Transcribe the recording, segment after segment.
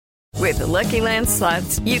With the Lucky Land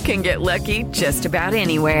Slots, you can get lucky just about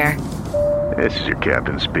anywhere. This is your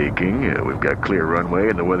captain speaking. We've got clear runway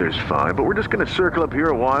and the weather's fine, but we're just going to circle up here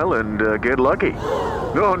a while and get lucky.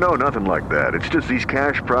 No, nothing like that. It's just these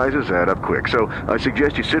cash prizes add up quick. So I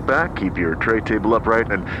suggest you sit back, keep your tray table upright,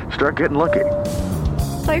 and start getting lucky.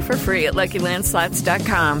 Play for free at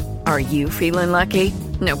LuckyLandSlots.com. Are you feeling lucky?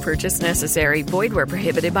 No purchase necessary. Void where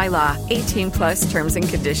prohibited by law. 18+ terms and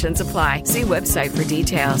conditions apply. See website for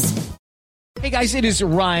details. Hey guys, it is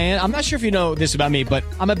Ryan. I'm not sure if you know this about me, but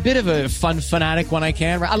I'm a bit of a fun fanatic when I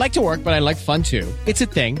can. I like to work, but I like fun too. It's a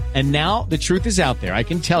thing. And now the truth is out there. I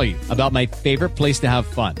can tell you about my favorite place to have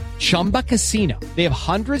fun. Chumba Casino. They have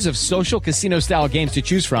hundreds of social casino style games to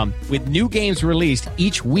choose from with new games released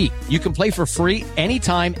each week. You can play for free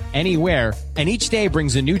anytime, anywhere. And each day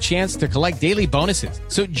brings a new chance to collect daily bonuses.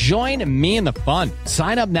 So join me in the fun.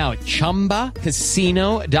 Sign up now at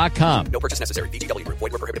ChumbaCasino.com. No purchase necessary. VGW. Void where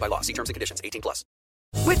prohibited by law. See terms and conditions. 18+.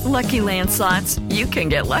 With Lucky Land Slots, you can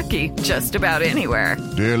get lucky just about anywhere.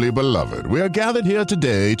 Dearly beloved, we are gathered here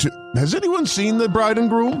today to... Has anyone seen the bride and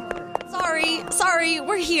groom? Sorry,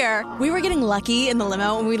 we're here. We were getting lucky in the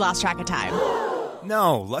limo and we lost track of time.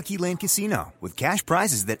 No, Lucky Land Casino, with cash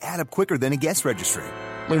prizes that add up quicker than a guest registry.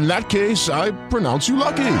 In that case, I pronounce you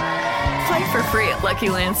lucky. Play for free at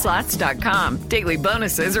LuckyLandSlots.com. Daily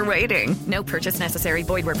bonuses are waiting. No purchase necessary.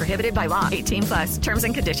 Void where prohibited by law. 18+. Terms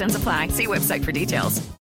and conditions apply. See website for details.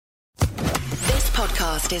 This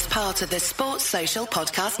podcast is part of the Sports Social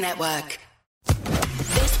Podcast Network.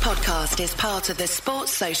 This podcast is part of the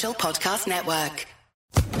Sports Social Podcast Network.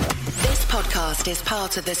 This podcast is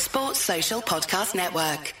part of the Sports Social Podcast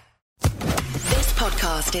Network. This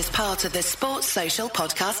podcast is part of the Sports Social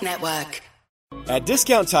Podcast Network. At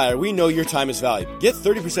Discount Tire, we know your time is valuable. Get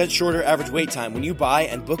 30% shorter average wait time when you buy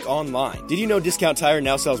and book online. Did you know Discount Tire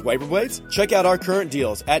now sells wiper blades? Check out our current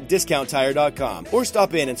deals at DiscountTire.com or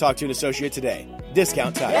stop in and talk to an associate today.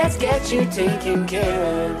 Discount Tire. Let's get you taken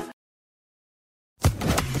care of.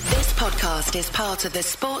 This podcast is part of the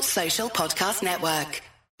Sports Social Podcast Network.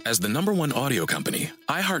 As the #1 audio company,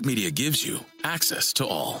 iHeartMedia gives you access to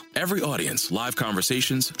all. Every audience, live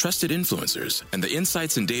conversations, trusted influencers, and the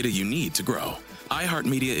insights and data you need to grow.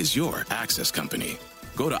 iHeartMedia is your access company.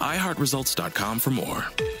 Go to iHeartResults.com for more.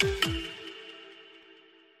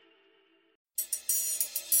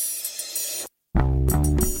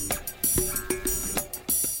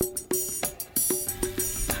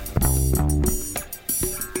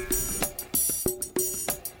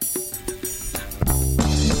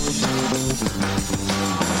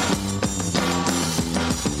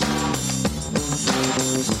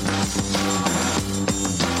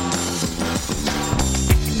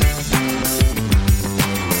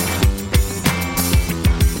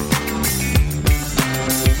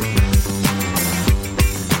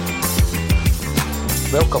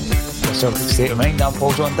 Welcome to Celtic State of Mind. I'm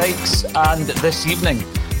Paul John Dykes, and this evening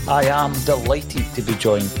I am delighted to be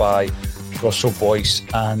joined by Russell Boyce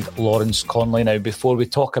and Lawrence Conley. Now, before we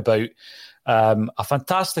talk about a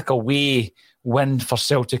fantastic away win for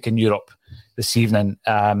Celtic in Europe this evening,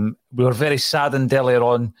 we were very saddened earlier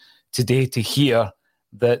on today to hear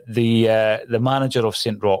that the manager of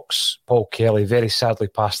St Roch's, Paul Kelly, very sadly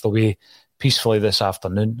passed away peacefully this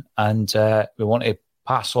afternoon, and we want to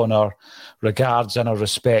pass on our regards and our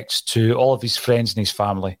respects to all of his friends and his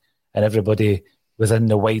family and everybody within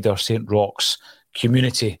the wider St Roch's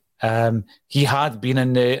community. He had been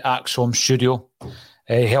in the ACSOM studio.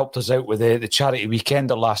 He helped us out with the charity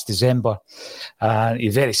weekender last December, and he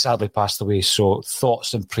very sadly passed away. So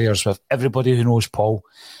thoughts and prayers with everybody who knows Paul,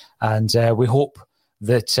 and we hope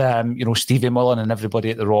that Stevie Mullen and everybody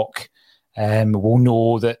at the Rock will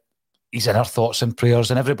know that he's in our thoughts and prayers,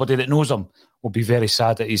 and everybody that knows him will be very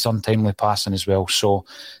sad at his untimely passing as well. So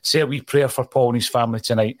say a wee prayer for Paul and his family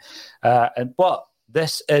tonight. But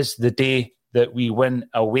this is the day that we win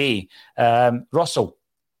away. Russell,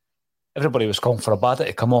 everybody was calling for Abada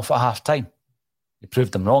to come off at half-time. He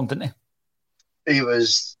proved them wrong, didn't he? He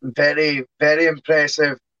was very, very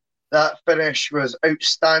impressive. That finish was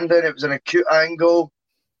outstanding. It was an acute angle.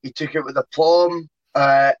 He took it with aplomb.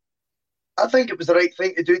 I think it was the right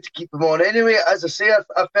thing to do to keep him on anyway. As I say,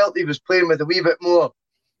 I felt he was playing with a wee bit more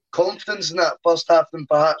confidence in that first half than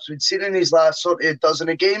perhaps we'd seen in his last sort of dozen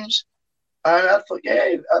of games. And I thought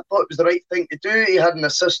it was the right thing to do. He had an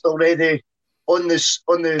assist already on the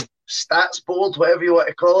stats board, whatever you want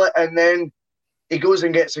to call it, and then he goes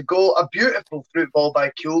and gets a goal. A beautiful through ball by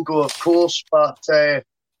Kyogo, of course, but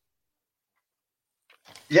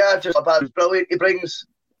just about brilliant.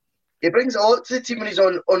 He brings a lot to the team when he's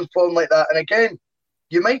on form like that. And again,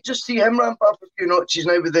 you might just see him ramp up a few notches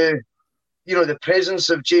now with the the presence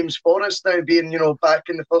of James Forrest now being, back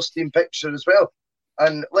in the first team picture as well.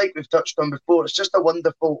 And like we've touched on before, it's just a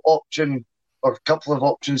wonderful option, or a couple of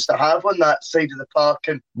options to have on that side of the park.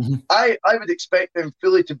 And I would expect them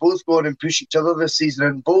fully to both go on and push each other this season,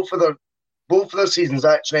 and both of their seasons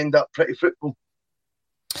actually end up pretty fruitful.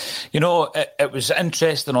 It was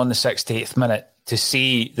interesting on the 68th minute to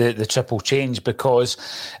see the triple change, because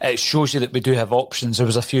it shows you that we do have options. There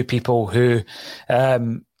was a few people who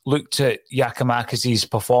looked at Giakoumakis'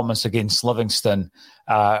 performance against Livingston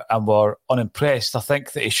and were unimpressed. I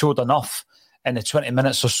think that he showed enough in the 20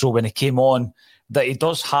 minutes or so when he came on that he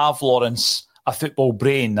does have, Lawrence, a football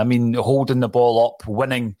brain. I mean, holding the ball up,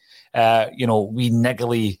 winning, wee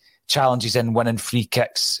niggly challenges in, winning free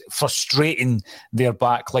kicks, frustrating their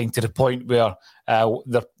back line to the point where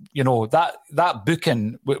that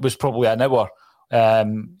booking was probably an hour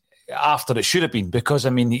after it should have been, because, I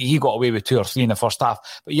mean, he got away with 2 or 3 in the first half.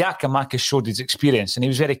 But Giakoumakis showed his experience, and he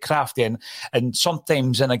was very crafty. And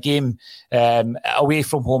sometimes in a game away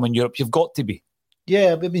from home in Europe, you've got to be.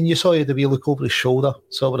 Yeah, I mean, you saw the wee look over his shoulder,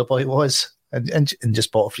 saw where the boy was, and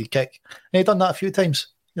just bought a free kick. And he'd done that a few times.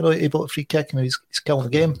 He bought a free kick and he's killing the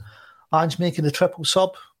game. Ange making the triple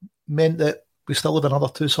sub meant that we still had another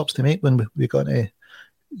 2 subs to make when we got to,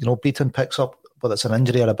 Beaton picks up, whether it's an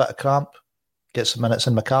injury or a bit of cramp, gets some minutes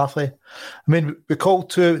in McCarthy. I mean, we called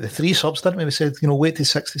 2 out the 3 subs, didn't we? We said, wait till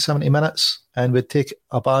 60, 70 minutes and we'd take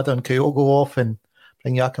Abada and Kyogo off and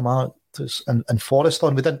bring Giakoumakis and Forrest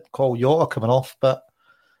on. We didn't call Jota coming off, but,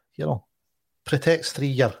 protects 3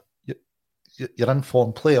 your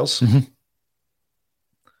informed players,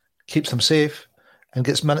 keeps them safe, and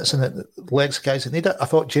gets minutes in the legs of guys that need it. I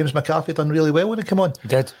thought James McCarthy done really well when he came on. He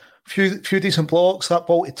did. Few decent blocks. That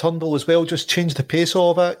ball to Turnbull as well just changed the pace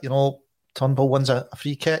of it. Turnbull wins a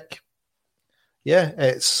free kick. Yeah,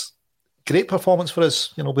 it's great performance for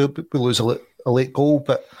us. We lose a late goal,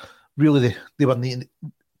 but really they were needing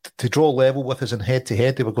to draw level with us in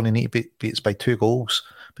head-to-head. They were going to need to beat us by 2 goals.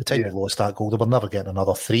 By the time we lost that goal, they were never getting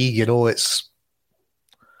another 3.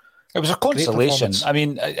 It was a consolation. I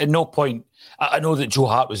mean, at no point... I know that Joe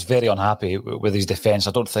Hart was very unhappy with his defence.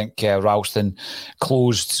 I don't think Ralston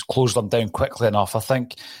closed them down quickly enough. I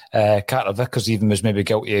think Carter Vickers even was maybe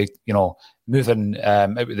guilty, moving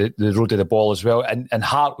out the road of the ball as well. And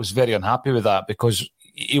Hart was very unhappy with that, because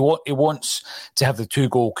he wants to have the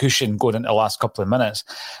 2-goal cushion going into the last couple of minutes.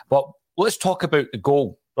 But let's talk about the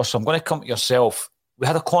goal. Russell, I'm going to come to yourself. We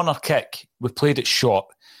had a corner kick. We played it short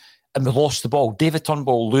and we lost the ball. David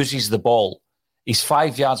Turnbull loses the ball. He's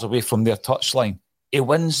 5 yards away from their touchline. He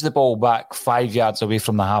wins the ball back 5 yards away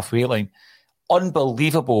from the halfway line.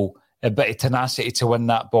 Unbelievable bit of tenacity to win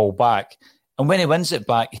that ball back. And when he wins it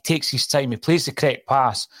back, he takes his time. He plays the correct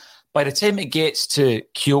pass. By the time it gets to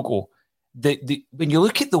Kyogo, when you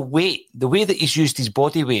look at the way that he's used his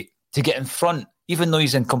body weight to get in front, even though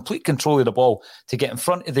he's in complete control of the ball, to get in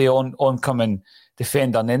front of the oncoming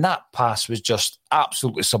defender, and then that pass was just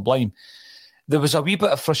absolutely sublime. There was a wee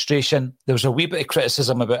bit of frustration. There was a wee bit of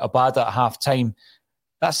criticism about Abada at half-time.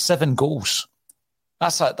 That's 7 goals.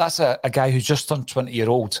 That's a guy who's just turned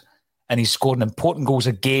 20-year-old, and he's scoring important goals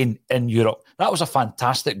again in Europe. That was a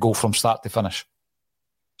fantastic goal from start to finish.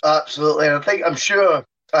 Absolutely. And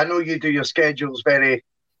I know you do your schedules very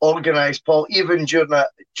organised, Paul. Even during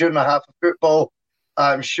a half of football,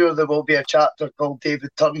 I'm sure there will be a chapter called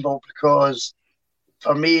David Turnbull, because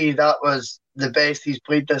for me, that was the best he's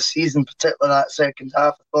played this season, particularly that second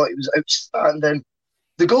half. I thought he was outstanding.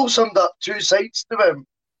 The goal summed up 2 sides to him.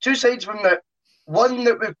 2 sides from that. One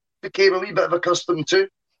that we became a wee bit of accustomed to,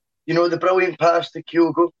 the brilliant pass to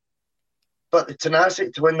Kyogo, but the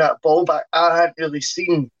tenacity to win that ball back, I hadn't really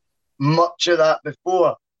seen much of that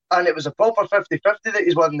before. And it was a proper 50-50 that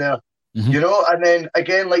he's won there, and then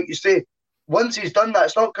again, like you say, once he's done that,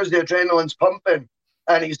 it's not because the adrenaline's pumping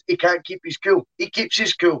and he can't keep his cool. He keeps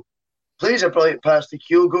his cool. Plays a brilliant pass to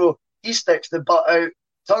Kyogo. He sticks the butt out,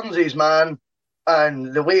 turns his man,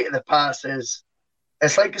 and the weight of the pass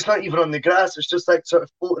it's like it's not even on the grass. It's just like sort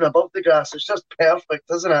of floating above the grass. It's just perfect,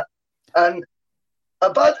 isn't it? And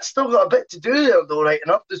Abada's still got a bit to do there, though, right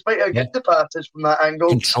enough, despite how good the passes from that angle.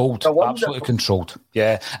 Controlled, absolutely controlled.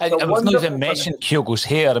 Yeah. And we've not even mentioned Kyogo's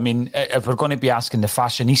hair. I mean, if we're going to be asking the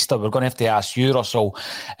fashionista, we're going to have to ask you, Russell,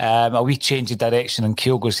 a wee change of direction in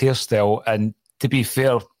Kyogo's hairstyle. And to be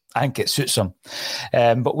fair, I think it suits him.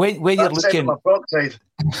 But when you're looking... peroxide.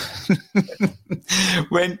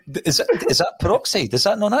 Is that peroxide? Is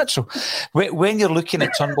that not natural? When you're looking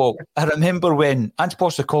at Turnbull, I remember when Ange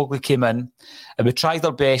Postecoglou came in and we tried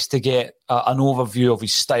our best to get an overview of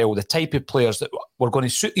his style, the type of players that were going to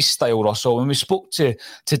suit his style, Russell. When we spoke to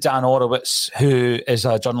Dan Orowitz, who is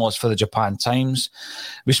a journalist for the Japan Times,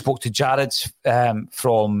 we spoke to Jared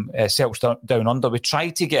from Celtic Down Under. We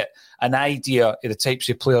tried to get an idea of the types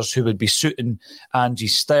of players who would be suiting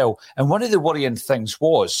Angie's style. And one of the worrying things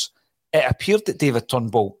was it appeared that David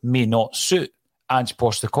Turnbull may not suit Ange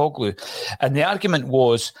Postecoglou. And the argument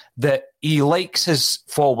was that he likes his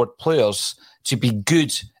forward players to be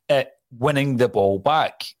good at winning the ball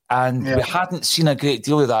back. And we hadn't seen a great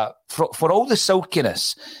deal of that. For all the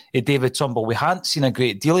silkiness of David Turnbull, we hadn't seen a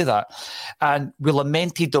great deal of that. And we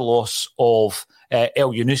lamented the loss of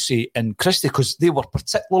El Yunusi and Christie because they were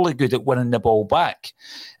particularly good at winning the ball back.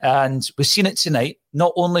 And we've seen it tonight,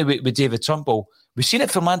 not only with David Turnbull, we've seen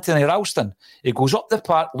it from Anthony Ralston. He goes up the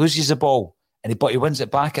park, loses the ball, but he wins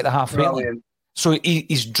it back at the halfway line. So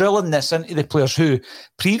he's drilling this into the players who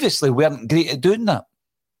previously weren't great at doing that.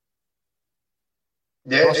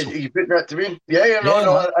 Yeah, Russell. you put that to me.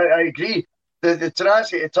 I agree. The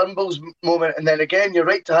tenacity of Turnbull's moment, and then again, you're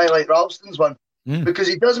right to highlight Ralston's one, because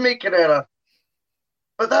he does make an error.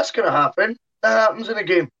 But that's going to happen. That happens in a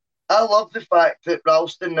game. I love the fact that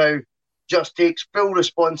Ralston now just takes full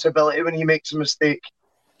responsibility when he makes a mistake.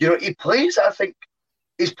 You know, he plays, I think,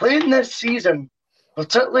 he's playing this season,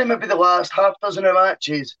 particularly maybe the last half dozen of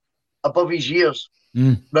matches, above his years,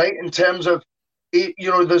 right? In terms of,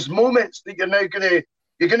 there's moments that you're now going to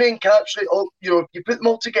encapsulate all, you put them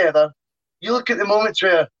all together. You look at the moments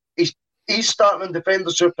where he's starting on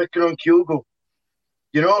defenders who are picking on Kyogo.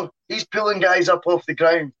 He's pulling guys up off the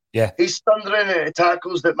ground. Yeah. He's thundering at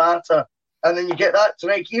tackles that matter. And then you get that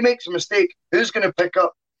tonight. He makes a mistake. Who's going to pick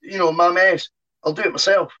up, my mess? I'll do it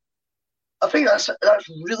myself. I think that's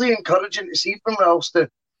really encouraging to see from Ralston.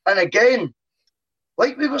 And again,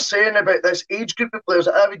 like we were saying about this age group of players,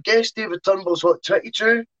 I would guess David Turnbull's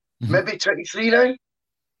 22, maybe 23 now.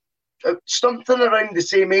 Something around the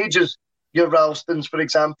same age as your Ralstons, for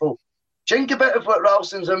example. Think a bit of what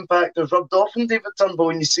Ralston's impact has rubbed off on David Turnbull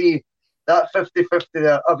when you see that 50-50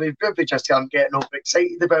 there. I mean, maybe just I'm getting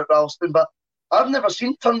overexcited about Ralston, but I've never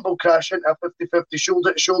seen Turnbull crash into a 50-50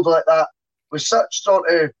 shoulder to shoulder like that with such sort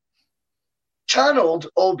of channeled,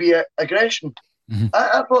 albeit aggression.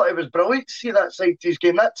 I thought it was brilliant to see that side to his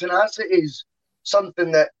game. That tenacity is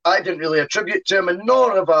something that I didn't really attribute to him, and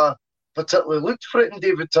nor have I particularly looked for it in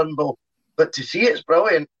David Turnbull. But to see it's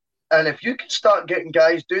brilliant. And if you can start getting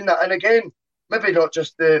guys doing that, and again, maybe not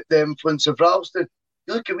just the influence of Ralston,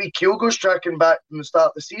 you look at wee Kyogo's tracking back from the start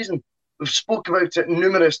of the season. We've spoke about it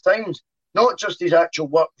numerous times, not just his actual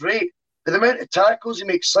work rate, but the amount of tackles he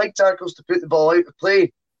makes, side tackles to put the ball out of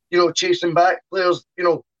play, chasing back players,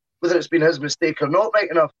 whether it's been his mistake or not right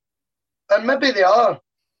enough. And maybe they are.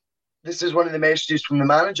 This is one of the messages from the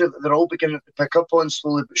manager that they're all beginning to pick up on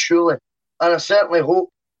slowly but surely. And I certainly hope,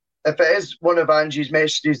 if it is one of Angie's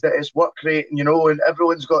messages, that it's work rate, and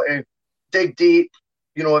everyone's got to dig deep.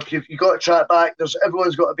 If you've got to track back,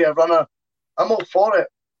 everyone's got to be a runner. I'm all for it.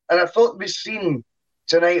 And I thought we've seen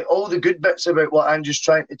tonight all the good bits about what Angie's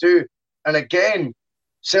trying to do. And again,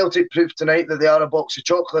 Celtic proved tonight that they are a box of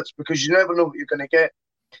chocolates, because you never know what you're going to get.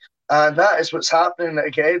 And that is what's happening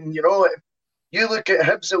again. If you look at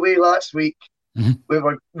Hibs away last week, we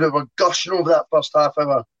were gushing over that first half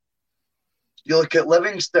hour. You look at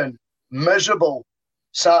Livingston, miserable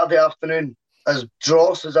Saturday afternoon, as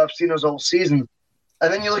dross as I've seen us all season.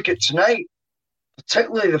 And then you look at tonight,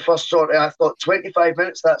 particularly the first I thought 25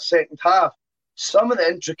 minutes that second half, some of the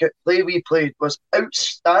intricate play we played was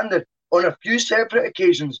outstanding on a few separate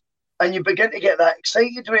occasions. And you begin to get that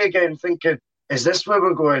excited way again, thinking, is this where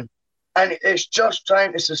we're going? And it's just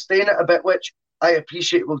trying to sustain it a bit, which I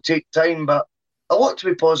appreciate will take time, but a lot to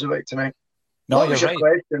be positive about tonight. No, what was you're your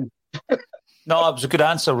right. question? No, it was a good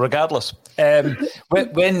answer, regardless.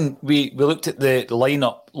 When we looked at the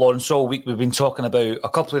lineup, Lawrence, all week we've been talking about a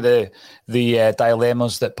couple of the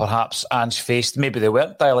dilemmas that perhaps Ange faced. Maybe they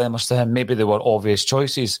weren't dilemmas to him, maybe they were obvious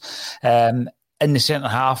choices. In the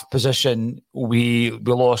centre-half position, we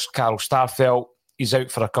lost Carl Starfelt. He's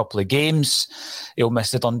out for a couple of games. He'll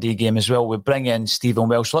miss the Dundee game as well. We bring in Stephen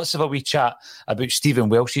Welsh. So let's have a wee chat about Stephen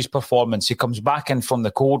Welsh's performance. He comes back in from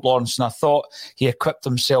the cold, Lawrence, and I thought he equipped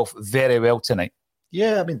himself very well tonight.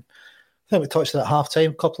 Yeah, I think we touched it at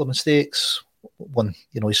half-time. A couple of mistakes. One,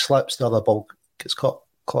 he slips, the other ball gets caught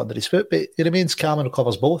under his foot, but he remains calm and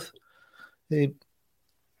recovers both. He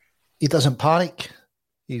doesn't panic.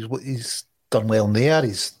 He's done well in the air.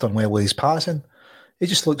 He's done well with his passing. He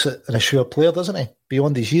just looks at an assured player, doesn't he?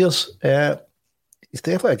 Beyond his years. He's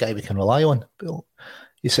definitely a guy we can rely on.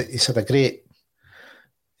 He's had a great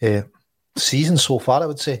season so far, I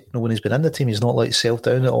would say. When he's been in the team, he's not let himself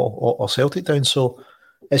down or Celtic down. So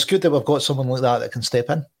it's good that we've got someone like that can step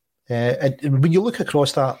in. And when you look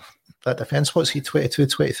across that defence, what's he, 22,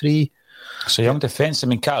 23? It's a young defence. I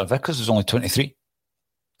mean, Carter Vickers is only 23.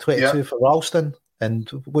 22 for Ralston, and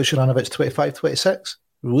what's Juranovic, 25, 26?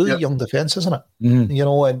 Really young defence, isn't it? You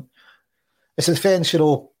know, and it's a defence, you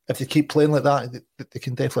know, if they keep playing like that, they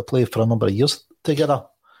can definitely play for a number of years together.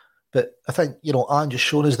 But I think, you know, Ange has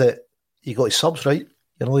shown us that he got his subs right.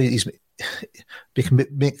 You know, we can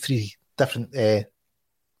make three different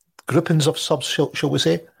groupings of subs, shall we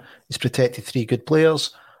say. He's protected three good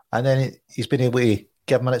players, and then he's been able to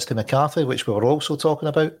give minutes to McCarthy, which we were also talking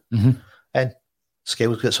about. And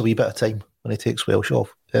Scales gets a wee bit of time when he takes Welsh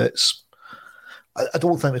off. I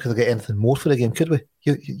don't think we could get anything more for the game, could we?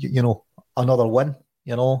 You know, another win,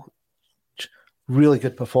 you know. Really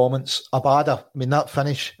good performance. Abada, I mean, that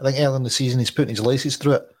finish, I think early in the season he's putting his laces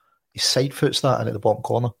through it. He side foots that in at the bottom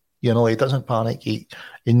corner. You know, he doesn't panic. He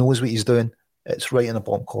knows what he's doing. It's right in the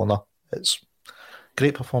bottom corner. It's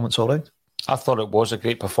great performance all round. I thought it was a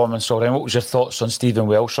great performance all round. What was your thoughts on Stephen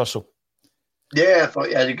Welsh, Russell? Yeah, I thought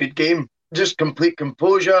he had a good game. Just complete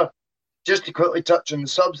composure. Just to quickly touch on the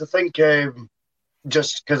subs, I think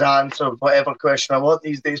just because I answer whatever question I want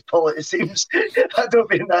these days, Paul, it seems. I don't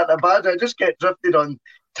mean that in a bad way. I just get drifted on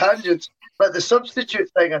tangents. But the substitute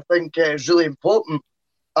thing, I think, is really important.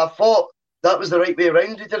 I thought that was the right way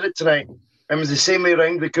around we did it tonight. It was the same way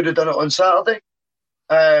around we could have done it on Saturday.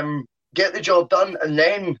 Get the job done and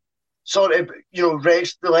then sort of, you know,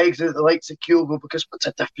 rest the legs of the likes of Kyogo, because what's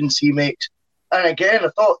a difference he makes. And again, I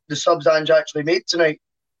thought the subs Ange actually made tonight,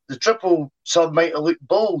 the triple sub might have looked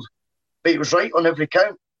bold, but he was right on every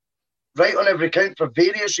count. Right on every count for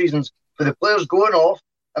various reasons. For the players going off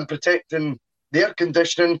and protecting their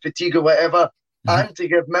conditioning, fatigue or whatever, and to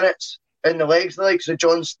give minutes in the legs, the likes of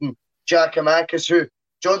Johnston, Giacomakis, who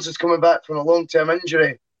Johnston's coming back from a long-term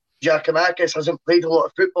injury. Giacomakis hasn't played a lot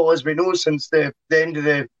of football, as we know, since the end of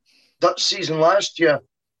the Dutch season last year.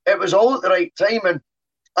 It was all at the right time, and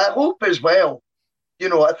I hope as well, you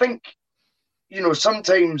know, I think, you know,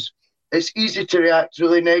 sometimes it's easy to react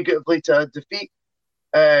really negatively to a defeat,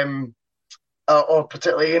 or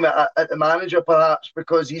particularly aim at the manager perhaps,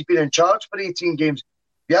 because he's been in charge for 18 games.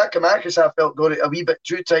 Giacomakis, I felt, got it a wee bit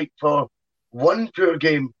too tight for one poor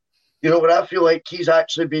game, you know, where I feel like he's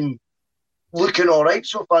actually been looking all right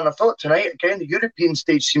so far. And I thought tonight, again, the European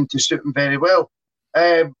stage seemed to suit him very well.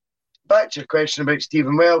 Back to your question about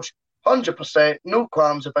Stephen Welsh, 100%, no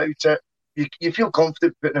qualms about it. You feel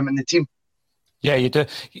confident putting him in the team. Yeah, you do.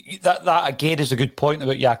 That again is a good point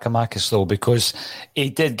about Giacomakis, though, because he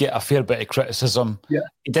did get a fair bit of criticism. Yeah.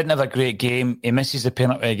 He didn't have a great game. He misses the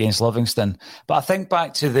penalty against Livingston. But I think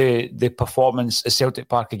back to the performance at Celtic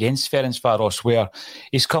Park against Ferencvaros, where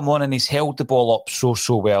he's come on and he's held the ball up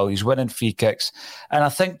so well. He's winning free kicks. And I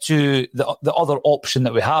think to the other option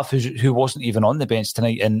that we have, who wasn't even on the bench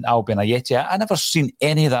tonight, in Albion Ajeti, I never seen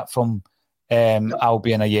any of that from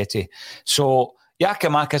Albion Ajeti. So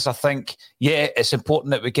Giacomakis, I think, yeah, it's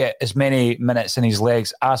important that we get as many minutes in his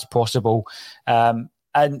legs as possible. And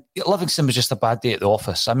Livingston was just a bad day at the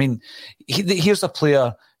office. I mean, here's a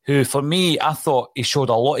player who, for me, I thought he showed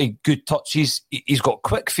a lot of good touches. He's got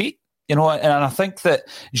quick feet, you know, and I think that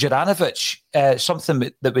Juranovic,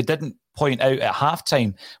 something that we didn't point out at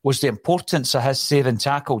halftime was the importance of his saving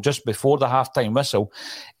tackle just before the halftime whistle.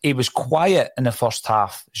 He was quiet in the first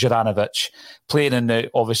half, Juranovic, playing in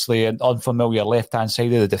the obviously an unfamiliar left-hand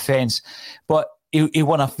side of the defence. But he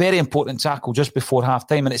won a very important tackle just before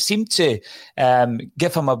half-time, and it seemed to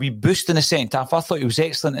give him a wee boost in the second half. I thought he was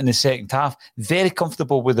excellent in the second half, very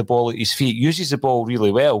comfortable with the ball at his feet, uses the ball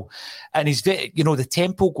really well. And he's very, you know, the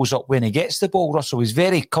tempo goes up when he gets the ball, Russell. He's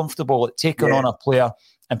very comfortable at taking on a player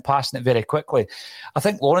and passing it very quickly. I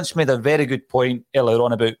think Lawrence made a very good point earlier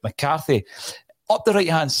on about McCarthy. Up the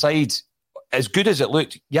right-hand side, as good as it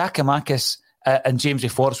looked, Giacomakis and James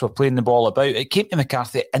Forrest were playing the ball about. It came to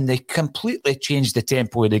McCarthy and they completely changed the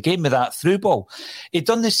tempo of the game with that through ball. He'd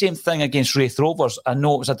done the same thing against Wraith Rovers. I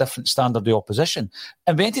know it was a different standard of opposition.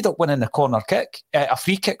 And we ended up winning the corner kick, a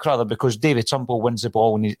free kick rather, because David Turnbull wins the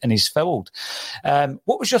ball and he's fouled.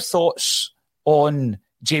 What was your thoughts on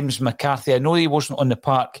James McCarthy? I know he wasn't on the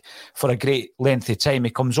park for a great length of time.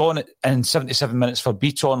 He comes on in 77 minutes for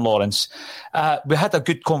Beaton, Lawrence. We had a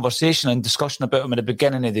good conversation and discussion about him at the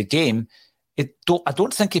beginning of the game. I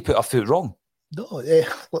don't think he put a foot wrong. No,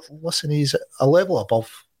 listen, he's a level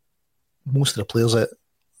above most of the players at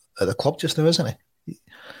the club just now, isn't he?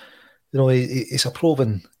 You know, he's a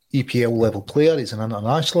proven EPL level player. He's an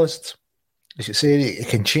internationalist. As you say, he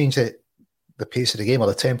can change the pace of the game or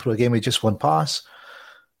the tempo of the game with just one pass.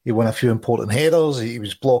 He won a few important headers. He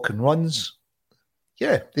was blocking runs.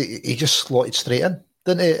 Yeah, he just slotted straight in.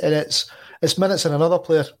 didn't he? And it's minutes in another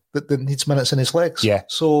player that needs minutes in his legs. Yeah.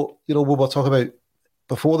 So, we were talking about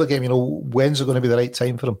before the game, when's it going to be the right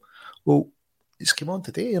time for him? Well, it's come on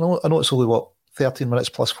today, I know it's only, 13 minutes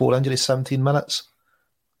plus 4 injuries, 17 minutes.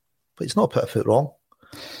 But he's not put a foot wrong.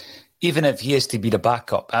 Even if he is to be the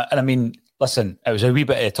backup. And I mean, listen, it was a wee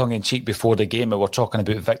bit of tongue-in-cheek before the game. We were talking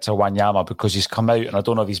about Victor Wanyama because he's come out, and I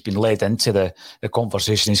don't know if he's been led into the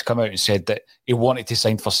conversation. He's come out and said that he wanted to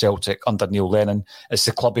sign for Celtic under Neil Lennon. It's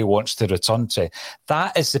the club he wants to return to.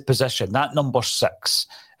 That is the position, that number 6.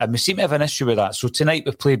 And we seem to have an issue with that. So tonight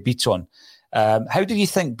we played Beaton. How do you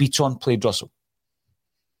think Beaton played, Russell?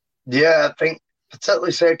 Yeah, I think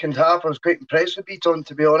particularly second half, I was quite impressed with Beaton,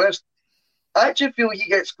 to be honest. I actually feel he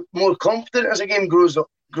gets more confident as the game grows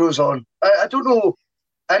on. I don't know.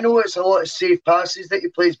 I know it's a lot of safe passes that he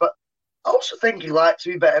plays, but I also think he lacks a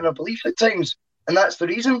wee bit in belief at times, and that's the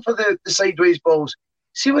reason for the sideways balls.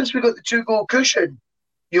 See, once we got the 2-goal cushion,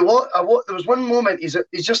 there was one moment he's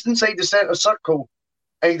just inside the centre circle,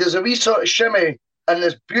 and he does a wee sort of shimmy, and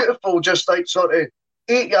this beautiful, just like sort of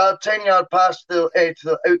 8-yard, 10-yard pass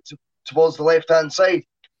towards the left-hand side,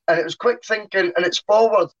 and it was quick thinking, and it's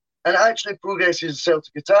forward, and it actually progresses the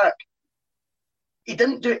Celtic attack. He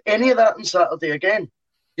didn't do any of that on Saturday again.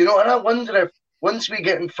 And I wonder if once we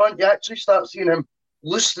get in front, you actually start seeing him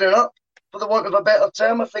loosening up, for the want of a better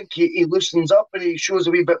term. I think he loosens up and he shows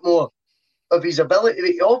a wee bit more of his ability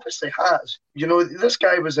that he obviously has. This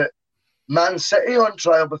guy was at Man City on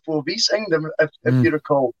trial before we signed him, if you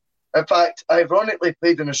recall. In fact, ironically,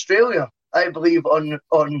 played in Australia, I believe,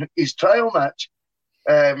 on his trial match,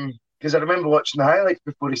 because I remember watching the highlights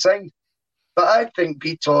before he signed. But I think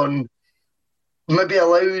Beaton maybe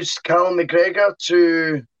allows Callum McGregor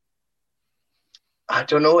to, I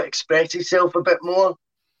don't know, express himself a bit more.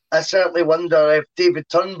 I certainly wonder if David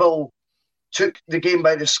Turnbull took the game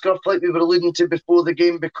by the scruff, like we were alluding to before the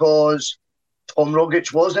game, because Tom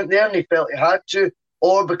Rogic wasn't there and he felt he had to,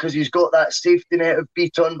 or because he's got that safety net of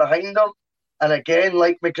Beaton behind him. And again,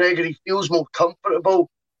 like McGregor, he feels more comfortable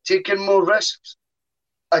taking more risks.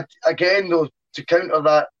 Again, though, to counter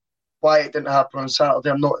that, why it didn't happen on Saturday,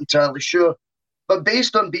 I'm not entirely sure. But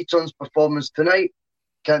based on Beaton's performance tonight,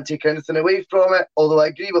 can't take anything away from it. Although I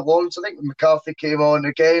agree with Lawrence, I think when McCarthy came on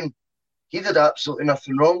again, he did absolutely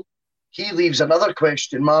nothing wrong. He leaves another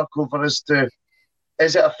question mark over as to,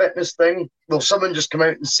 is it a fitness thing? Will someone just come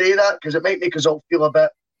out and say that? Because it might make us all feel a bit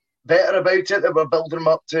better about it, that we're building him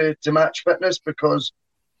up to match fitness. Because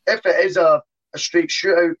if it is a straight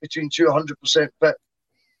shootout between two 100% fit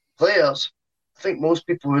players, I think most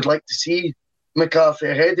people would like to see McCarthy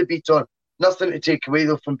ahead of Beaton. Nothing to take away,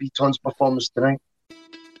 though, from Beaton's performance tonight.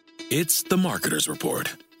 It's the Marketer's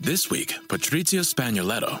Report. This week, Patrizio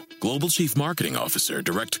Spagnoletto, Global Chief Marketing Officer,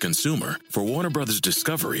 Direct to Consumer for Warner Brothers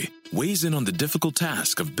Discovery, weighs in on the difficult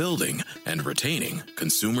task of building and retaining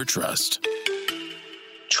consumer trust.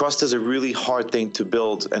 Trust is a really hard thing to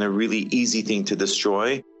build and a really easy thing to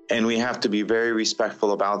destroy, and we have to be very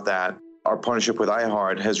respectful about that. Our partnership with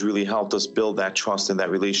iHeart has really helped us build that trust and that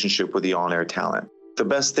relationship with the on-air talent. The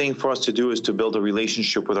best thing for us to do is to build a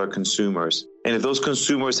relationship with our consumers. And if those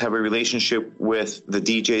consumers have a relationship with the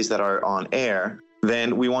DJs that are on air,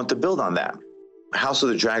 then we want to build on that. House of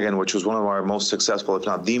the Dragon, which was one of our most successful, if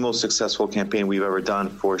not the most successful campaign we've ever done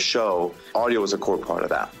for a show, audio is a core part of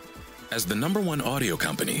that. As the #1 audio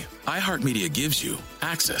company, iHeartMedia gives you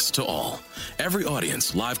access to all. Every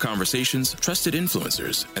audience, live conversations, trusted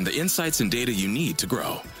influencers, and the insights and data you need to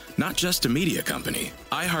grow. Not just a media company,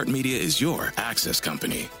 iHeartMedia is your access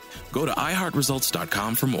company. Go to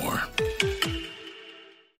iHeartResults.com for more.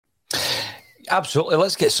 Absolutely.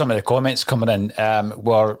 Let's get some of the comments coming in.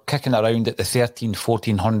 We're kicking around at the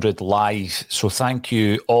 1400 live. So thank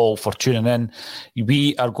you all for tuning in.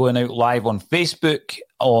 We are going out live on Facebook,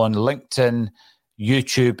 on LinkedIn,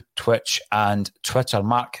 YouTube, Twitch, and Twitter.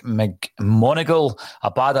 Mark McMonigal,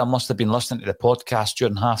 Abada must have been listening to the podcast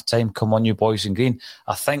during halftime. Come on, you boys in green.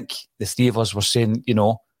 I think the three of us were saying,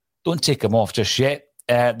 don't take him off just yet.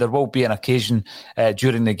 There will be an occasion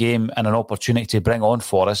during the game and an opportunity to bring on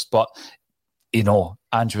Forrest, but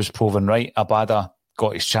Andrew was proven right. Abada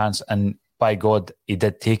got his chance, and by God, he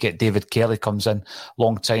did take it. David Kelly comes in,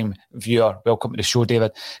 long-time viewer. Welcome to the show,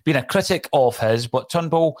 David. Being a critic of his, but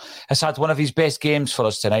Turnbull has had one of his best games for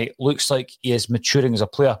us tonight. Looks like he is maturing as a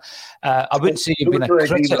player. I wouldn't say you've been a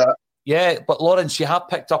critic. Yeah, but Lawrence, you have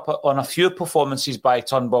picked up on a few performances by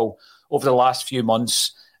Turnbull over the last few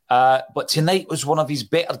months. But tonight was one of his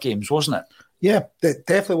better games, wasn't it? Yeah,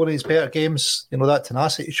 definitely one of his better games. That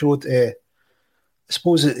tenacity showed. I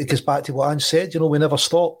suppose it goes back to what Ange said. We never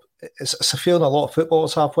stop. It's a feeling a lot of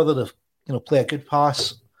footballers have, whether they play a good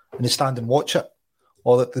pass and they stand and watch it,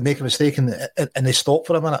 or that they make a mistake and they stop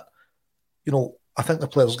for a minute. You know, I think the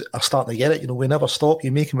players are starting to get it. You know, we never stop.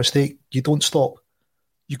 You make a mistake, you don't stop.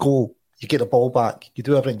 You go, you get the ball back, you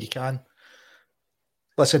do everything you can.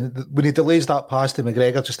 Listen, when he delays that pass to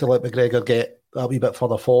McGregor, just to let McGregor get a wee bit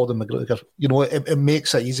further forward, and McGregor, you know, it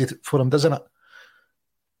makes it easy for him, doesn't it?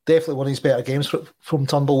 Definitely one of his better games from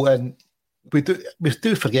Turnbull, and we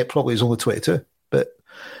do forget probably he's only 22. But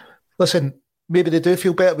listen, maybe they do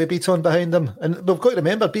feel better with Beaton behind them, and we've got to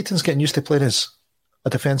remember Beaton's getting used to playing as a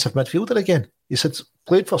defensive midfielder again. He's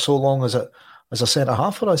played for so long as a centre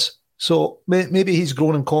half for us, so maybe he's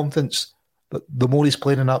grown in confidence. But the more he's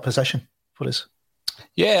playing in that position for us.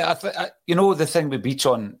 Yeah, you know, the thing with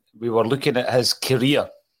Beaton, we were looking at his career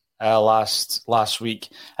last week,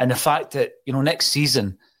 and the fact that, you know, next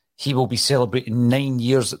season he will be celebrating 9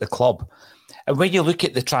 years at the club. And when you look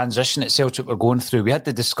at the transition that Celtic were going through, we had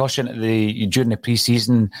the discussion during the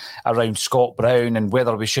pre-season around Scott Brown and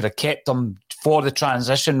whether we should have kept him for the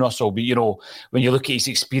transition, Russell. But, you know, when you look at his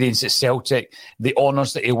experience at Celtic, the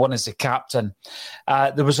honours that he won as the captain,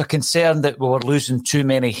 there was a concern that we were losing too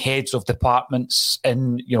many heads of departments,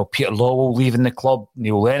 and, you know, Peter Lawwell leaving the club,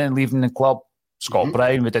 Neil Lennon leaving the club, Scott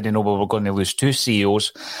Brown, we didn't know we were going to lose two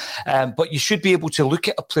CEOs. But you should be able to look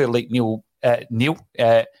at a player like Nero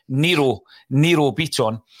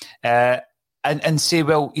Beaton, and say,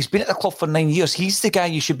 well, he's been at the club for 9 years. He's the guy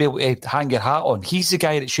you should be able to hang your hat on. He's the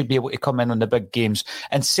guy that should be able to come in on the big games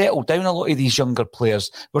and settle down a lot of these younger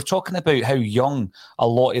players. We're talking about how young a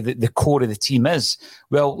lot of the core of the team is.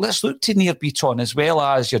 Well, let's look to Nir Beaton as well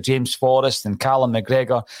as your James Forrest and Callum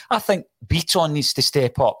McGregor. I think Beaton needs to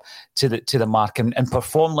step up to the mark and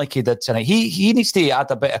perform like he did tonight. He needs to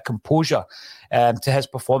add a bit of composure to his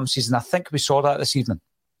performances, and I think we saw that this evening.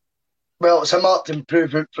 Well, it's a marked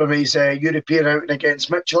improvement from his European outing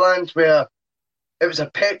against Midtjylland, where it was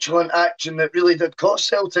a petulant action that really did cost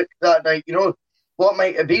Celtic that night. You know, what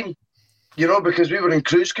might have been, you know, because we were in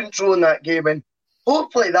cruise control in that game. And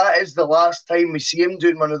hopefully that is the last time we see him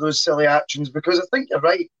doing one of those silly actions, because I think you're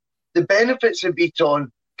right. The benefits of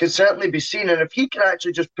Beaton can certainly be seen. And if he can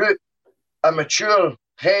actually just put a mature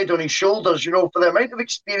head on his shoulders, you know, for the amount of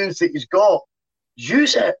experience that he's got,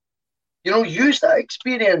 use it. You know, use that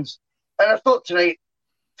experience. And I thought tonight,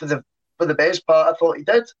 for the best part, I thought he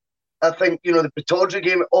did. I think, you know, the Pittodrie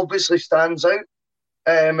game obviously stands out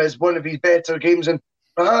as one of his better games, and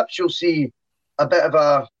perhaps you'll see a bit of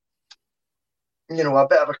a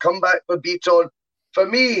comeback for Beaton. For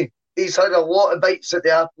me, he's had a lot of bites at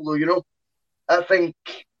the apple, though, you know. I think,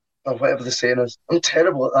 or whatever the saying is, I'm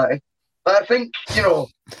terrible at that. But I think, you know,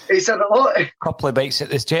 he's had a lot. Couple of bites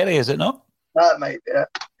at this cherry, is it not? That might be it.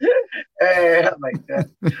 That might be it.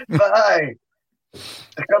 But aye,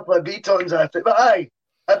 a couple of Beatons at it. But aye,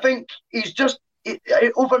 I think he's just,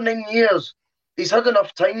 over 9 years, he's had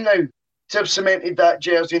enough time now to have cemented that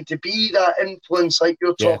jersey and to be that influence like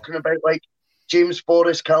you're talking about, like James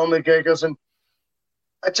Forrest, Callum McGregor's. And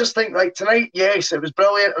I just think, like, tonight, yes, it was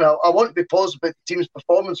brilliant. And I want to be positive about the team's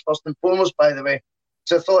performance first and foremost, by the way.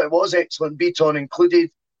 So I thought it was excellent, Beaton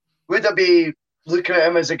included. Would I be looking at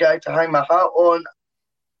him as a guy to hang my hat on?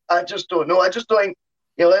 I just don't know. I just don't think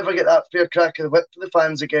he'll ever get that fair crack of the whip for the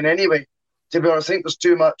fans again anyway. To be honest, I think there's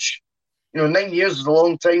too much. You know, 9 years is a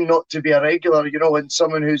long time not to be a regular, you know, and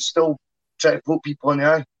someone who's still trying to poke people in the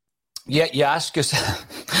eye. Yeah, you ask yourself,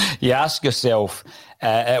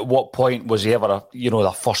 at what point was he ever,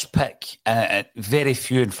 the first pick? Very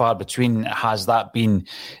few and far between has that been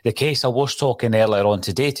the case. I was talking earlier on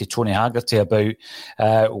today to Tony Haggerty about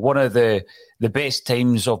one of the best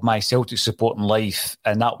times of my Celtic supporting life,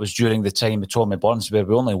 and that was during the time of Tommy Burns, where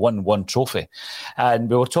we only won one trophy. And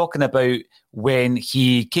we were talking about when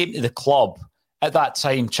he came to the club. At that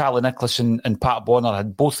time, Charlie Nicholas and Pat Bonner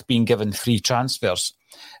had both been given free transfers.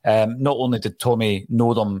 Not only did Tommy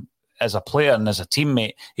know them as a player and as a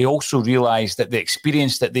teammate, he also realised that the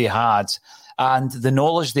experience that they had and the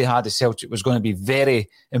knowledge they had of Celtic was going to be very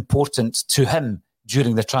important to him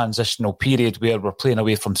during the transitional period where we're playing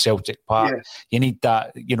away from Celtic Park. Yes. You need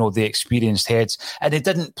that, the experienced heads. And they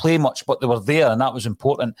didn't play much, but they were there, and that was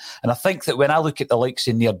important. And I think that when I look at the likes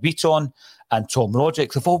of Nir Beaton and Tom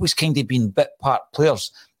Roderick, they've always kind of been bit part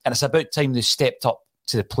players. And it's about time they stepped up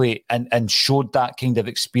to the plate and showed that kind of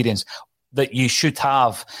experience that you should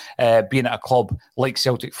have being at a club like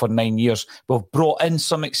Celtic for 9 years. We've brought in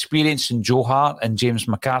some experience in Joe Hart and James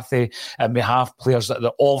McCarthy, and we have players that are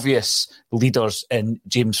the obvious leaders in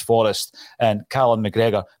James Forrest and Callum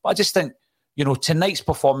McGregor. But I just think, tonight's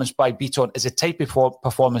performance by Beaton is a type of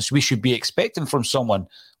performance we should be expecting from someone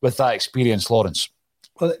with that experience, Lawrence.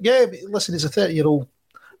 Well, yeah, listen, he's a 30-year-old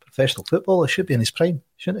professional footballer. He should be in his prime,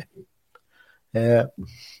 shouldn't he? He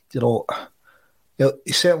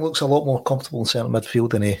certainly looks a lot more comfortable in centre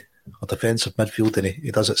midfield than or defensive midfield than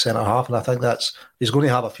he does at centre half, and I think he's going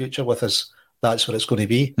to have a future with us. That's what it's going to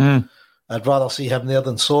be. I'd rather see him there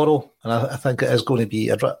than Sorrow, and I think it is going to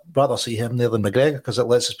be. I'd rather see him there than McGregor, because it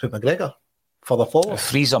lets us put McGregor further forward.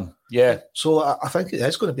 Freeze him, yeah. So I think it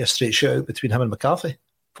is going to be a straight shootout between him and McCarthy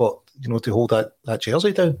for to hold that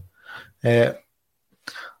jersey down.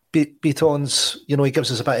 Beaton's, he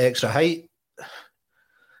gives us a bit of extra height.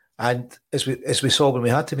 And as we saw when we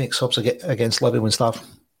had to make subs against Libya when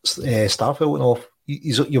Starfield went off,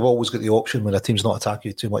 you've always got the option when a team's not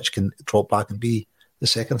attacking you too much, can drop back and be the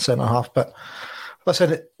second centre half. But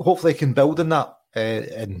listen, hopefully he can build on that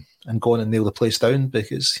and go on and nail the place down,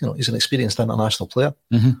 because he's an experienced international player.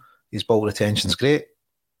 Mm-hmm. His ball retention's great.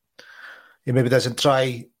 He maybe doesn't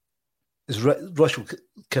try, as Russell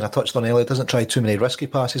kind of touched on earlier, doesn't try too many risky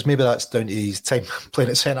passes. Maybe that's down to his time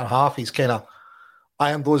playing at centre half. He's kind of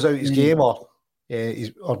ironed those out his game, or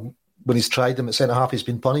when he's tried them at centre half, he's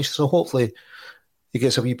been punished. So hopefully he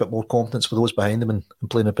gets a wee bit more confidence with those behind him and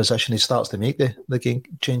playing a position. He starts to make the game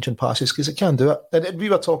changing passes, because he can do it. And we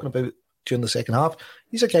were talking about during the second half,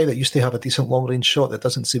 he's a guy that used to have a decent long range shot that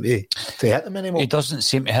doesn't seem to hit him anymore. He doesn't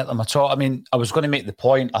seem to hit them at all. I mean, I was going to make the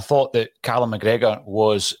point, I thought that Callum McGregor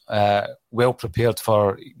was well prepared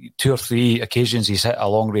for 2 or 3 occasions he's hit a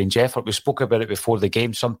long range effort. We spoke about it before the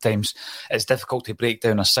game. Sometimes it's difficult to break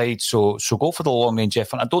down a side, so go for the long range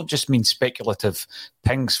effort. I don't just mean speculative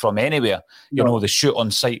pings from anywhere, the shoot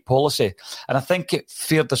on sight policy. And I think it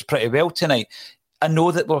fared us pretty well tonight. I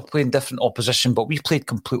know that we're playing different opposition, but we played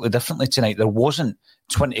completely differently tonight. There wasn't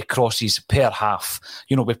 20 crosses per half.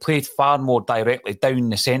 We played far more directly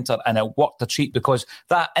down the centre, and it worked a treat, because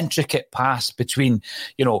that intricate pass between,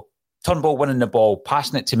 Turnbull winning the ball,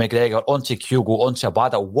 passing it to McGregor, onto Kyogo, onto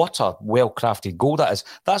Abada. What a well-crafted goal that is.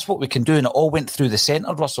 That's what we can do, and it all went through the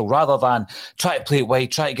centre, Russell, rather than try to play it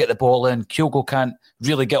wide, try to get the ball in. Kyogo can't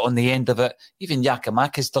really get on the end of it. Even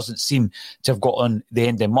Giakoumakis doesn't seem to have got on the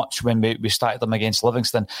end of much when we started them against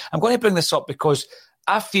Livingston. I'm going to bring this up because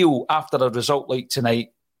I feel after a result like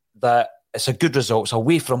tonight that it's a good result. It's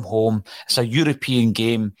away from home. It's a European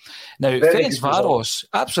game. Now, Ferencvaros,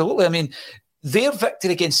 absolutely. I mean, their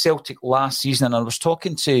victory against Celtic last season, and I was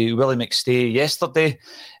talking to Willie McStay yesterday,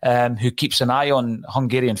 who keeps an eye on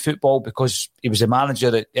Hungarian football because he was a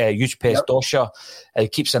manager at Ujpest Dosha. He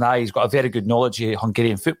keeps an eye. He's got a very good knowledge of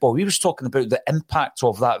Hungarian football. He was talking about the impact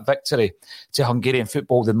of that victory to Hungarian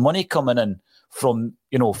football, the money coming in from,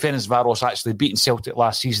 Ferencvaros actually beating Celtic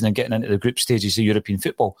last season and getting into the group stages of European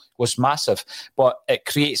football was massive. But it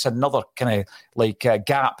creates another kind of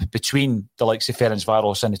gap between the likes of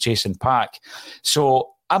Ferencvaros and the chasing pack.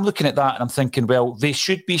 So I'm looking at that and I'm thinking, well, they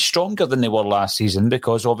should be stronger than they were last season,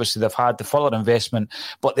 because obviously they've had the further investment,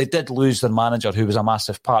 but they did lose their manager, who was a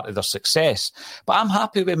massive part of their success. But I'm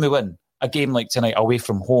happy when we win a game like tonight away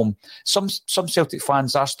from home. Some Celtic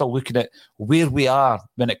fans are still looking at where we are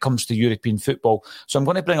when it comes to European football. So I'm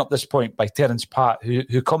going to bring up this point by Terence Pat,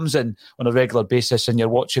 who comes in on a regular basis, and you're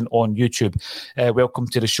watching on YouTube. Welcome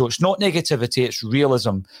to the show. It's not negativity, it's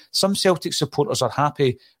realism. Some Celtic supporters are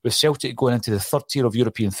happy with Celtic going into the third tier of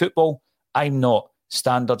European football. I'm not.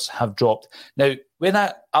 Standards have dropped. Now, when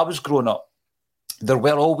I was growing up, there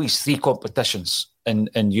were always 3 competitions in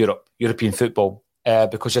Europe, European football.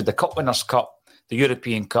 Because you had the Cup Winners' Cup, the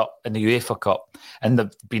European Cup and the UEFA Cup, and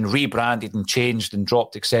they've been rebranded and changed and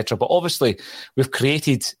dropped, etc. But obviously, we've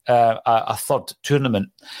created a third tournament.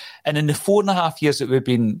 And in the 4.5 years that we've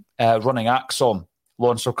been running ACSOM,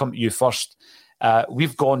 Lawrence, I'll come to you first,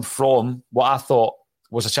 we've gone from what I thought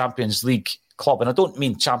was a Champions League club, and I don't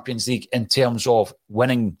mean Champions League in terms of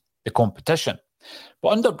winning the competition, but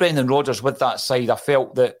under Brendan Rodgers with that side, I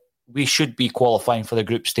felt that we should be qualifying for the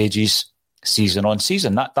group stages season on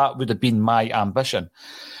season. That would have been my ambition.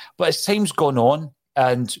 But as time's gone on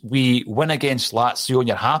and we win against Lazio, and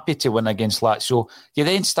you're happy to win against Lazio, you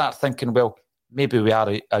then start thinking, well, maybe we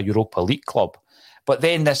are a Europa League club. But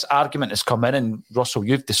then this argument has come in, and Russell,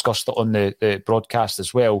 you've discussed it on the broadcast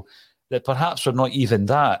as well, that perhaps we're not even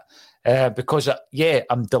that. Because,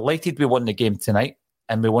 I'm delighted we won the game tonight,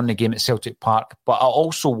 and we won the game at Celtic Park, but I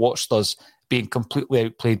also watched us being completely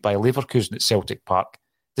outplayed by Leverkusen at Celtic Park.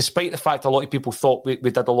 Despite the fact a lot of people thought we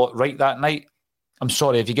did a lot right that night, I'm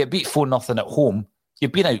sorry, if you get beat 4-0 at home,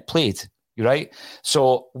 you've been outplayed, right?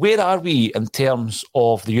 So where are we in terms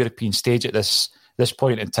of the European stage at this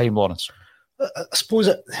point in time, Lawrence? I suppose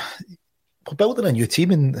we're building a new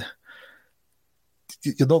team, and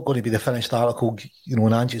you're not going to be the finished article,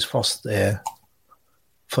 in Angie's first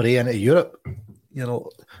foray into Europe. I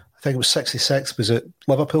think it was 66, was it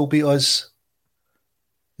Liverpool beat us?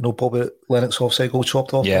 Bobby Lennox offside goal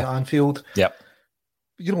chopped off at Anfield. Yep.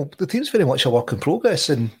 The team's very much a work in progress,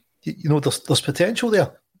 and there's potential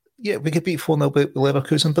there. Yeah, we could beat 4-0 with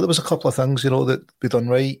Leverkusen, but there was a couple of things, that we done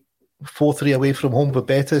right. 4-3 away from home with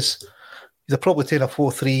Betis. You'd have probably taken a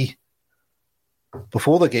 4-3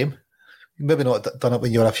 before the game. Maybe not done it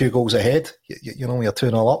when you're a few goals ahead. You're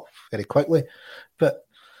 2-0 up very quickly. But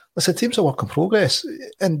listen, teams are work in progress.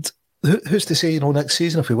 And who's to say, next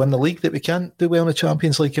season, if we win the league, that we can't do well in the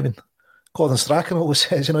Champions League? I mean, Gordon Strachan always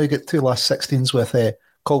says, you get 2 last 16s with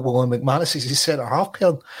Caldwell and McManus as his centre-half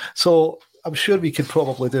pair. So I'm sure we could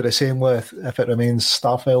probably do the same with, if it remains,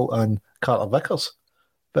 Starfelt and Carter Vickers.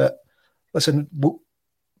 But listen,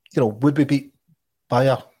 would we beat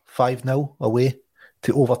Bayer 5-0 away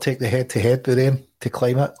to overtake the head-to-head with them to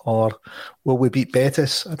climb it? Or will we beat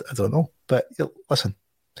Betis? I don't know. But listen,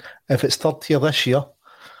 if it's third tier this year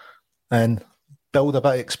and build a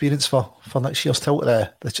bit of experience for next year's tilt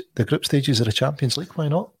at the group stages of the Champions League, why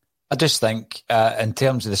not? I just think in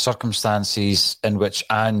terms of the circumstances in which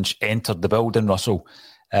Ange entered the building, Russell,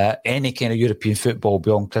 any kind of European football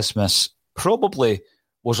beyond Christmas probably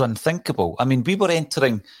was unthinkable. I mean, we were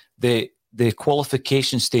entering the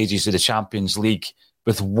qualification stages of the Champions League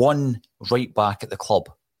with one right back at the club.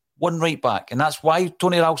 One right back. And that's why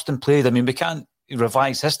Tony Ralston played. I mean, we can't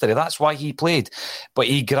revise history. That's why he played. But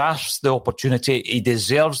he grasps the opportunity. He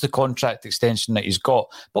deserves the contract extension that he's got.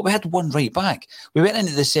 But we had one right back. We went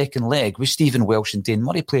into the second leg with Stephen Welsh and Dane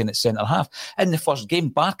Murray playing at centre-half. In the first game,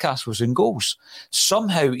 Barkas was in goals.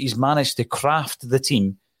 Somehow he's managed to craft the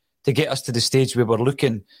team to get us to the stage where we're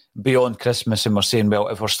looking beyond Christmas and we're saying, well,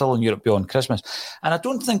 if we're still in Europe beyond Christmas. And I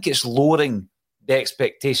don't think it's lowering the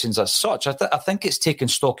expectations as such. I think it's taking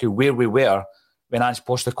stock of where we were when Ange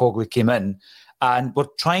Postecoglou came in, and we're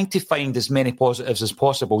trying to find as many positives as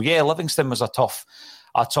possible. Yeah, Livingston was a tough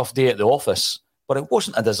day at the office, but it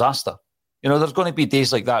wasn't a disaster. There's going to be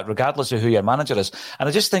days like that, regardless of who your manager is. And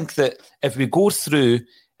I just think that if we go through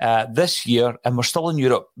this year and we're still in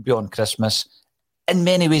Europe beyond Christmas, in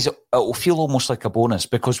many ways it will feel almost like a bonus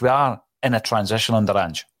because we are in a transition under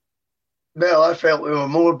Ange. Well, I felt we were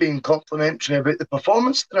more being complimentary about the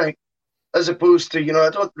performance tonight, as opposed to, I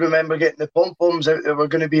don't remember getting the pom-poms out that we're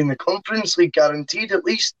going to be in the Conference League, guaranteed at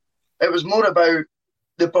least. It was more about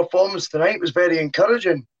the performance tonight was very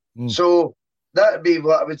encouraging. So that would be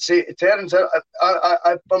what I would say to Terence.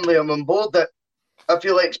 I firmly am on board that I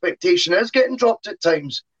feel expectation is getting dropped at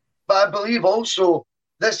times. But I believe also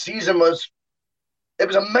this season was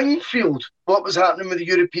a minefield, what was happening with the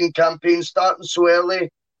European campaign, starting so early,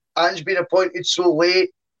 Ange being appointed so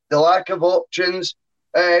late, the lack of options.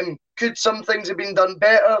 Could some things have been done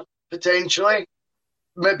better? Potentially.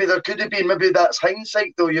 Maybe there could have been. Maybe that's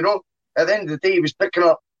hindsight, though, At the end of the day, he was picking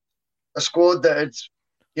up a squad that had,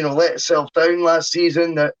 let itself down last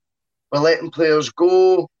season, that were letting players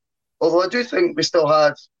go. Although I do think we still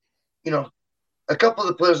had, a couple of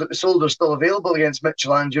the players that we sold are still available against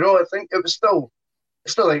Midtjylland. I think it was still... I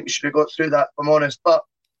still think we should have got through that, if I'm honest. But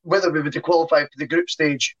whether we would have qualified for the group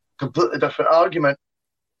stage, completely different argument.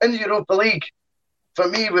 In the Europa League, for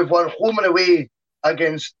me, we've won home and away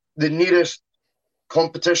against the nearest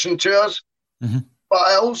competition to us. Mm-hmm. But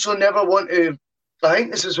I also never want to, I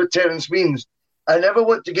think this is what Terence means, I never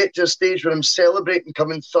want to get to a stage where I'm celebrating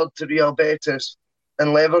coming third to Real Betis and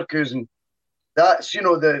Leverkusen. That's,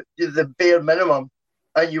 the bare minimum.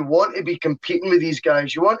 And you want to be competing with these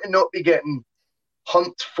guys. You want to not be getting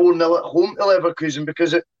humped 4-0 at home to Leverkusen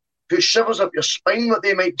because it puts shivers up your spine what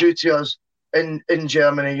they might do to us in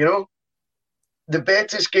Germany, The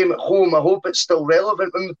Betis game at home, I hope it's still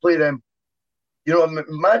relevant when we play them.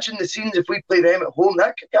 Imagine the scenes if we play them at home.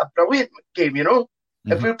 That could be a brilliant game,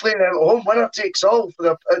 Mm-hmm. If we're playing them at home, winner takes all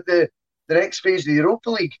for the next phase of the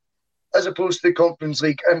Europa League as opposed to the Conference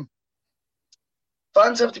League. And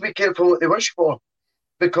fans have to be careful what they wish for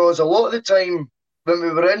because a lot of the time when we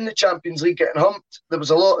were in the Champions League getting humped, there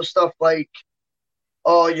was a lot of stuff like,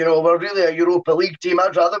 we're really a Europa League team.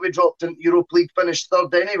 I'd rather we dropped into Europa League, finished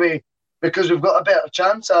third anyway, because we've got a better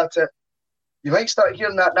chance at it. You might start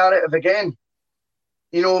hearing that narrative again,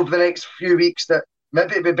 over the next few weeks, that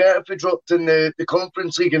maybe it'd be better if we dropped in the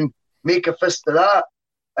Conference League and make a fist of that.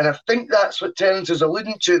 And I think that's what Terence is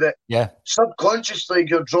alluding to, that subconsciously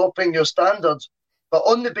you're dropping your standards. But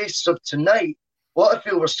on the basis of tonight, what I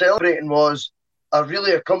feel we're celebrating was a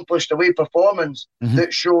really accomplished away performance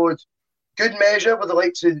that showed good measure with the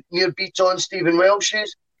likes of Near Beaton, Stephen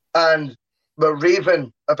Welsh's, and we're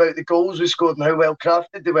raving about the goals we scored and how well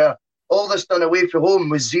crafted they were. All this done away from home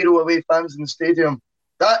with 0 away fans in the stadium.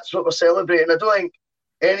 That's what we're celebrating. I don't think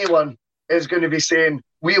anyone is going to be saying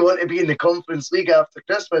we want to be in the Conference League after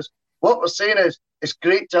Christmas. what we're saying is it's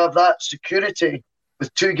great to have that security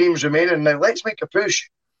with 2 games remaining. Now let's make a push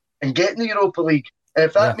and get in the Europa League. And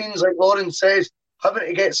if that means, like Lauren says, having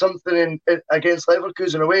to get something in against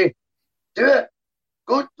Leverkusen away, do it.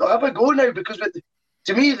 Go have a go now, because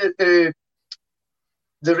to me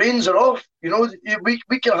the reins are off. You know,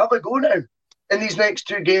 we can have a go now in these next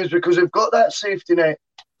 2 games because we've got that safety net.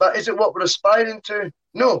 But is it what we're aspiring to?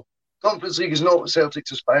 No. Conference League is not what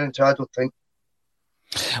Celtic's aspiring to, I don't think.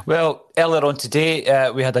 Well, earlier on today,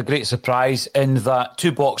 we had a great surprise in that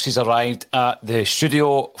 2 boxes arrived at the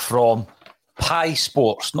studio from Pie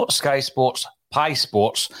Sports, not Sky Sports, Pie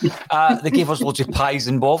Sports. They gave us loads of pies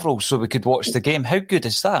and bovrils so we could watch the game. How good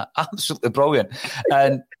is that? Absolutely brilliant.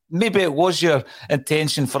 And maybe it was your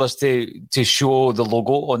intention for us to show the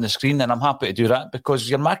logo on the screen, and I'm happy to do that because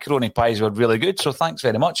your macaroni pies were really good, so thanks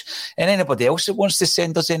very much. And anybody else that wants to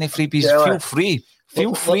send us any freebies, feel free.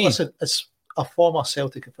 Feel free. Listen, it's a former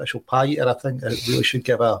Celtic official pie eater. I think I really should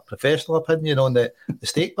give a professional opinion on the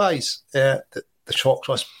steak pies. The shock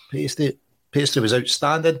crust pastry was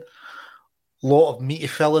outstanding. A lot of meaty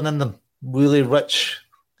filling in them. Really rich,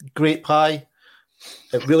 great pie.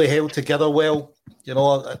 It really held together well. You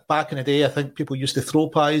know, back in the day, I think people used to throw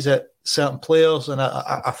pies at certain players, and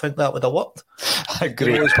I think that would have worked. A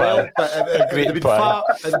great pie. Well, but it would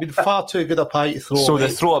have been far too good a pie to throw So away.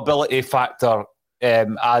 the throwability factor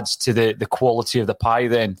adds to the quality of the pie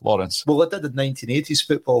then, Lawrence? Well, it did in 1980s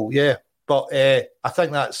football, yeah. But I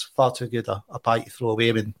think that's far too good a pie to throw away.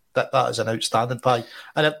 I mean, that is an outstanding pie.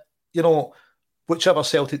 And, whichever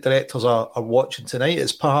Celtic directors are watching tonight,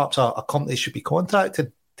 it's perhaps a company should be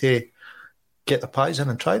contacted to get the pies in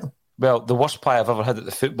and try them. Well, the worst pie I've ever had at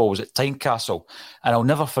the football was at Tynecastle, and I'll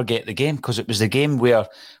never forget the game because it was the game where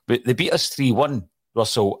they beat us 3-1,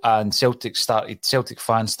 Russell, and Celtic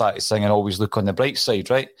fans started singing "Always Look on the Bright Side,"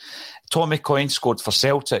 right? Tommy Coyne scored for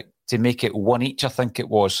Celtic to make it 1 each, I think it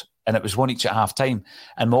was, and it was 1 each at half time.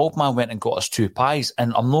 And my old man went and got us 2 pies,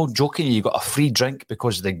 and I'm not joking you got a free drink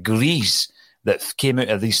because the grease that came out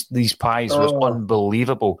of these pies was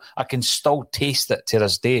unbelievable. I can still taste it to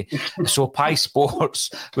this day. So Pie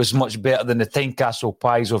Sports was much better than the Tynecastle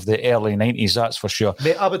pies of the early 90s, that's for sure.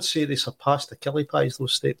 Mate, I would say they surpassed the Killie pies,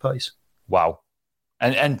 those steak pies. Wow.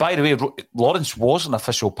 And by the way, Lawrence was an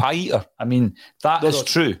official pie eater. I mean, that is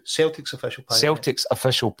true. Celtic's official pie Celtic's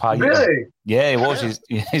official pie eater. Really? Yeah, he was.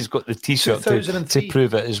 He's got the T-shirt to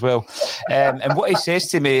prove it as well. And what he says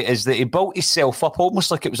to me is that he built himself up almost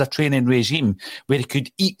like it was a training regime where he could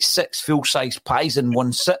eat 6 full-size pies in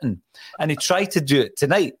one sitting. And he tried to do it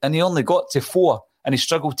tonight, and he only got to 4, and he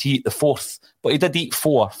struggled to eat the 4th. But he did eat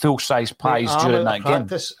 4 full-size pies during that game. And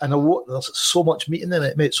there's so much meat in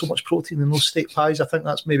them, mate, so much protein in those steak pies. I think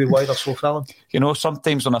that's maybe why they're so filling. You know,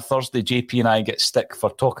 sometimes on a Thursday, JP and I get stick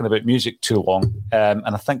for talking about music too long. And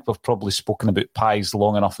I think we've probably spoken about pies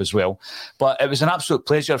long enough as well. But it was an absolute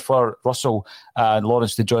pleasure for Russell and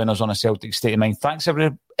Lawrence to join us on a Celtic State of Mind. Thanks,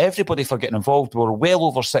 everybody for getting involved. We're well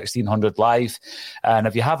over 1,600 live. And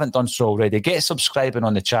if you haven't done so already, get subscribing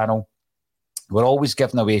on the channel. We're always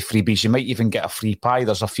giving away freebies. You might even get a free pie.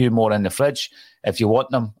 There's a few more in the fridge. If you want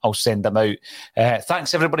them, I'll send them out.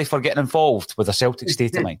 Thanks, everybody, for getting involved with a Celtic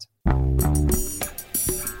State of Mind.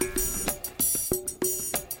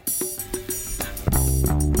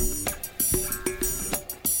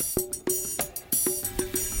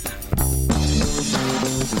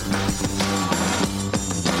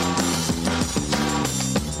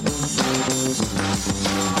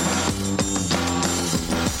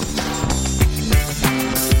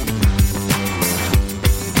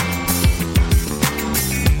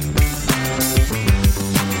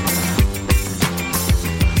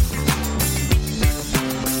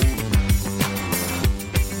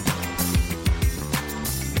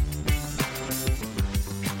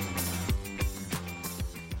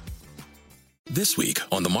 This week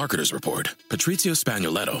on The Marketer's Report, Patrizio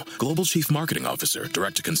Spagnoletto, Global Chief Marketing Officer,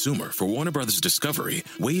 Direct-to-Consumer for Warner Brothers Discovery,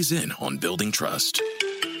 weighs in on building trust.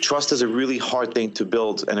 Trust is a really hard thing to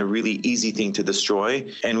build and a really easy thing to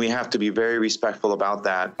destroy, and we have to be very respectful about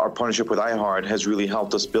that. Our partnership with iHeart has really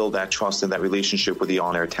helped us build that trust and that relationship with the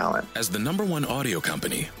on-air talent. As the #1 audio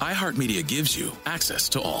company, iHeartMedia gives you access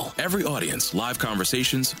to all. Every audience, live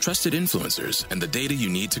conversations, trusted influencers, and the data you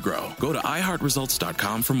need to grow. Go to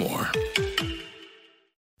iHeartResults.com for more.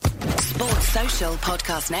 Sports Social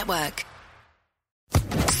Podcast Network.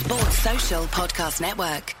 Sports Social Podcast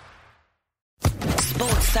Network.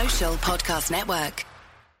 Sports Social Podcast Network.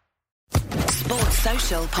 Sports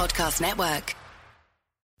Social Podcast Network.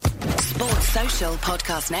 Sports Social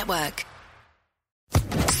Podcast Network.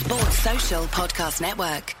 Sports Social Podcast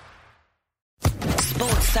Network.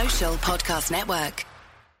 Sports Social Podcast Network.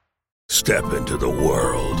 Step into the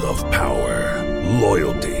world of power,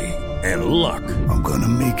 loyalty, and luck. I'm gonna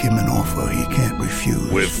make him an offer he can't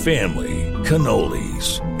refuse. With family,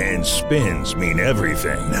 cannolis, and spins mean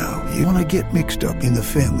everything. Now, you wanna get mixed up in the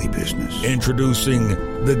family business. Introducing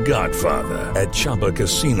The Godfather at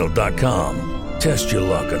ChumbaCasino.com. Test your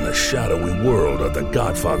luck in the shadowy world of The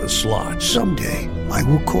Godfather slot. Someday, I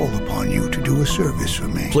will call upon you to do a service for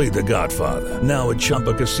me. Play The Godfather now at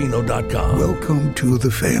ChumbaCasino.com. Welcome to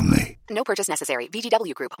the family. No purchase necessary.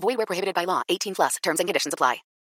 VGW Group. Void where prohibited by law. 18+. Terms and conditions apply.